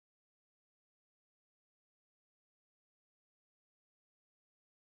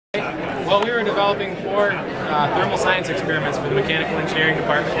Well, we were developing 4 thermal science experiments for the mechanical engineering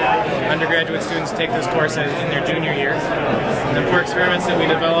department. Undergraduate students take this course in their junior year. The 4 experiments that we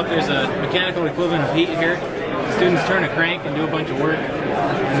developed, there's a mechanical equivalent of heat here. Students turn a crank and do a bunch of work,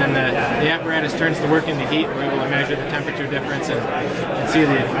 and then the apparatus turns the work into heat. We're able to measure the temperature difference and see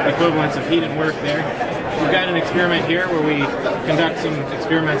the equivalence of heat and work there. We've got an experiment here where we conduct some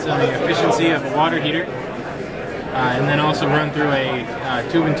experiments on the efficiency of a water heater. And then also run through a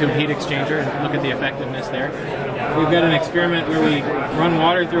tube-in-tube heat exchanger and look at the effectiveness there. We've got an experiment where we run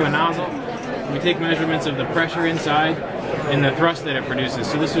water through a nozzle. We take measurements of the pressure inside and the thrust that it produces.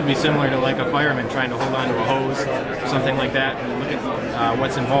 So this would be similar to like a fireman trying to hold onto a hose, something like that, and look at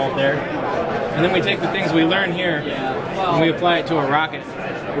what's involved there. And then we take the things we learn here and we apply it to a rocket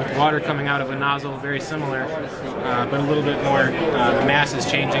with water coming out of a nozzle, very similar, but a little bit more, the mass is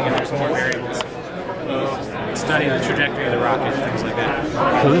changing and there's more variables. Study the trajectory of the rocket, things like that.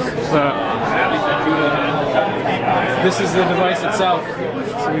 So this is the device itself.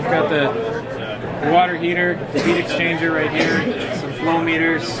 So we've got the water heater, the heat exchanger right here, some flow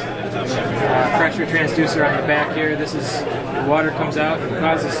meters, pressure transducer on the back here. This is, the water comes out and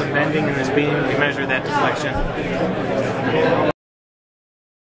causes some bending in this beam. We measure that deflection.